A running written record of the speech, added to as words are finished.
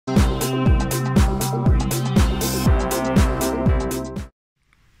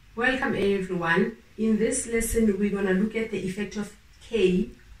Welcome everyone. In this lesson we're going to look at the effect of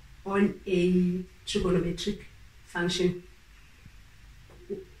k on a trigonometric function.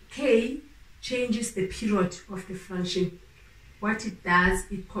 K changes the period of the function. What it does,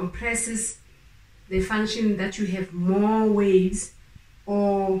 it compresses the function that you have more waves,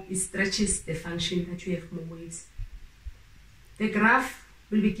 or it stretches the function that you have more waves. The graph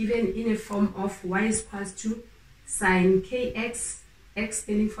will be given in a form of y is equals to sine kx, x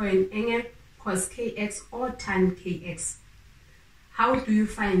standing for an angle, cos kx or tan kx. How do you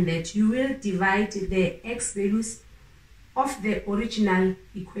find that? You will divide the x values of the original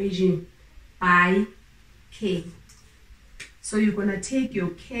equation by k. So you're going to take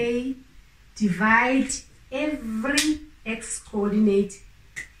your k, divide every x coordinate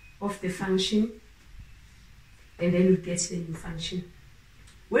of the function, and then you get the new function.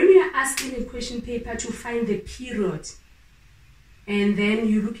 When you are asked in a question paper to find the period, and then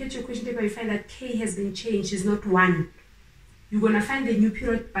you look at your question paper, you find that k has been changed, it's not 1. You're going to find the new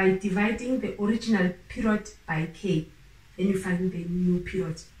period by dividing the original period by k. Then you find the new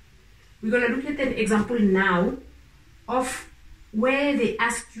period. We're going to look at an example now of where they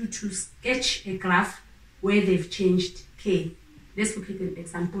ask you to sketch a graph where they've changed k. Let's look at an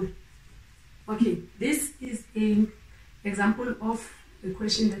example. Okay, this is an example of a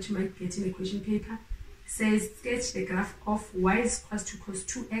question that you might get in a question paper. Says sketch the graph of y is equals to cos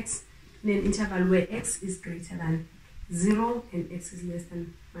 2x in an interval where x is greater than 0 and x is less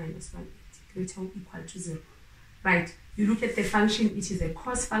than minus 1, greater or equal to 0. Right, you look at the function, it is a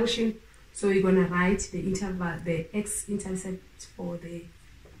cos function, so you're going to write the interval, the x-intercept for the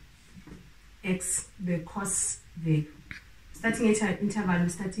x, the cos value. Starting at an interval,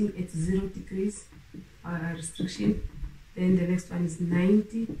 starting at 0 degrees restriction, then the next one is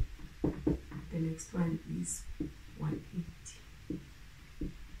 90. The next one is 180.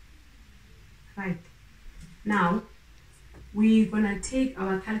 Right. Now, we're going to take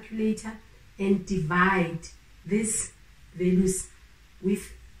our calculator and divide these values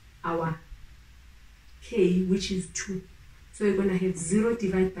with our k, which is 2. So we're going to have 0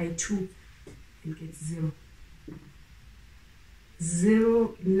 divided by 2 and get 0.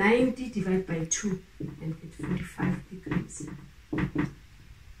 90 divided by 2 and get 45 degrees.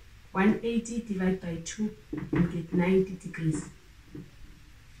 180 divided by 2 and get 90 degrees.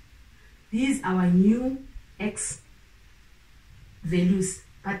 These are our new x values,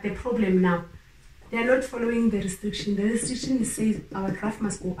 but the problem now, they are not following the restriction. The restriction says our graph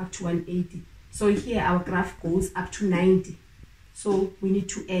must go up to 180. So here our graph goes up to 90. So we need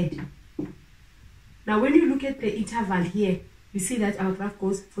to add. Now when you look at the interval here, you see that our graph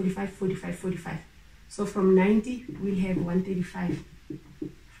goes 45, 45, 45. So from 90 we'll have 135.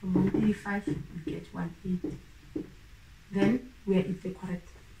 From 135 we get 180. Then we are at the correct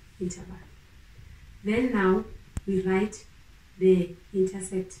interval. Then now we write the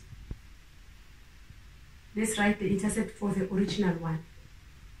intercept. Let's write the intercept for the original one.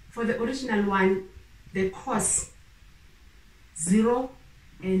 For the original one, the cos 0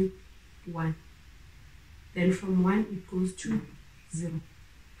 and 1. Then from 1 it goes to 0.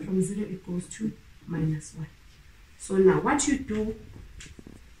 From 0 it goes to minus 1. So now what you do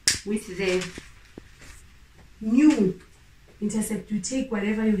with the new intercept, you take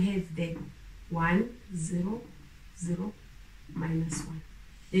whatever you have there, 1, 0, 0, minus 1.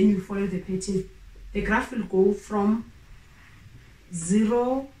 Then you follow the pattern. The graph will go from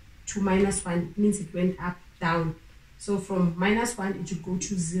 0 to minus 1. It means it went up, down. So from minus 1 it will go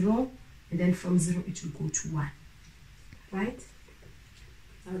to 0, and then from 0 it will go to 1. Right?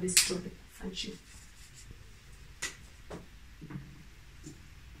 Now let's draw the function.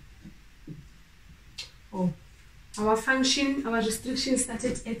 Oh, our function, our restriction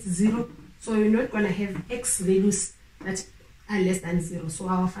started at 0, so you're not going to have x values that are less than 0. So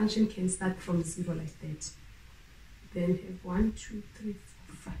our function can start from 0 like that. Then have 1, 2, 3,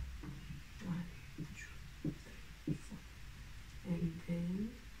 4, 5. 1, 2, 3, 4. And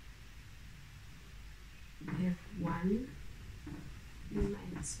then we have 1 and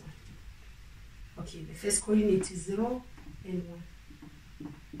minus 1. Okay, the first coordinate is 0 and 1.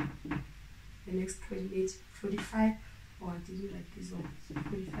 The next coordinate 45, or I didn't like this one,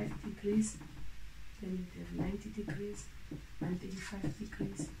 45 degrees, then we have 90 degrees, 135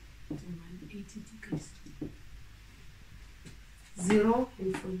 degrees, then 180 degrees. 0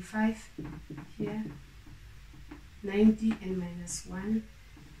 and 45 here, 90 and minus 1,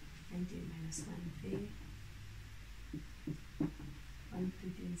 90 and minus 1 there,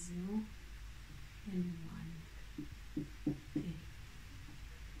 130 and 0, and 1 there.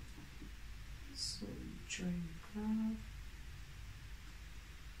 So join the graph.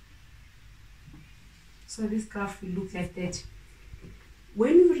 So this graph will look like that.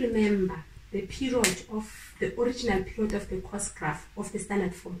 When you remember the period of the original period of the cost graph of the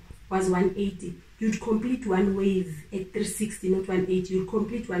standard form was 180, you'd complete one wave at 360, not 180. You'd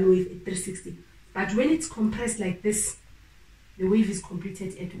complete one wave at 360. But when it's compressed like this, the wave is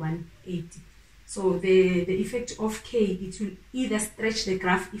completed at 180. So the effect of k, it will either stretch the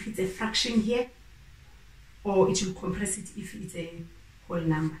graph if it's a fraction here, or it will compress it if it's a whole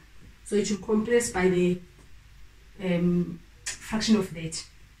number. So it will compress by the fraction of that.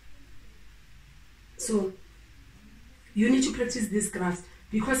 So you need to practice these graphs,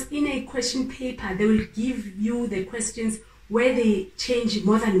 because in a question paper they will give you the questions where they change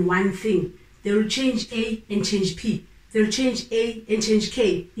more than one thing. They will change A and change P. They will change A and change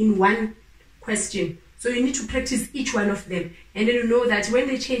K in one question. So you need to practice each one of them, and then you know that when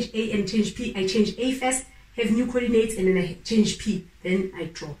they change A and change P, I change A first, have new coordinates, and then I change P, then I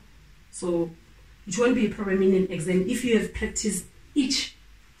draw. So it won't be a problem in an exam if you have practiced each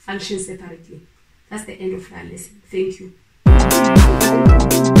function separately. That's the end of our lesson. Thank you.